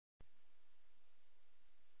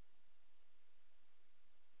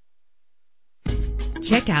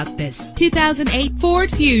Check out this 2008 Ford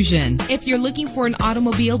Fusion. If you're looking for an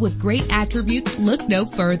automobile with great attributes, look no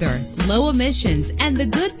further. Low emissions and the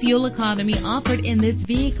good fuel economy offered in this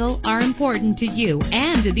vehicle are important to you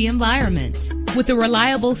and the environment. With a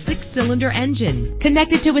reliable 6-cylinder engine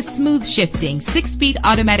connected to a smooth shifting 6-speed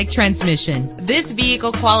automatic transmission, this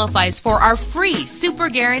vehicle qualifies for our free Super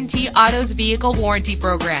Guarantee Autos Vehicle Warranty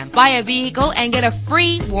Program. Buy a vehicle and get a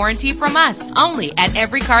free warranty from us only at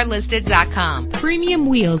everycarlisted.com. Premium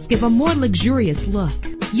wheels give a more luxurious look.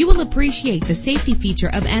 You will appreciate the safety feature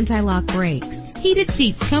of anti-lock brakes. Heated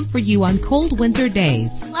seats comfort you on cold winter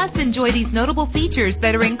days. Plus, enjoy these notable features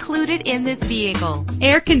that are included in this vehicle: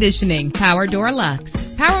 air conditioning, power door locks,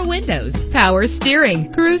 power windows, power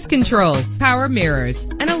steering, cruise control, power mirrors,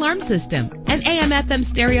 an alarm system, an AM/FM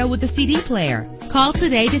stereo with a CD player. Call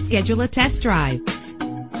today to schedule a test drive.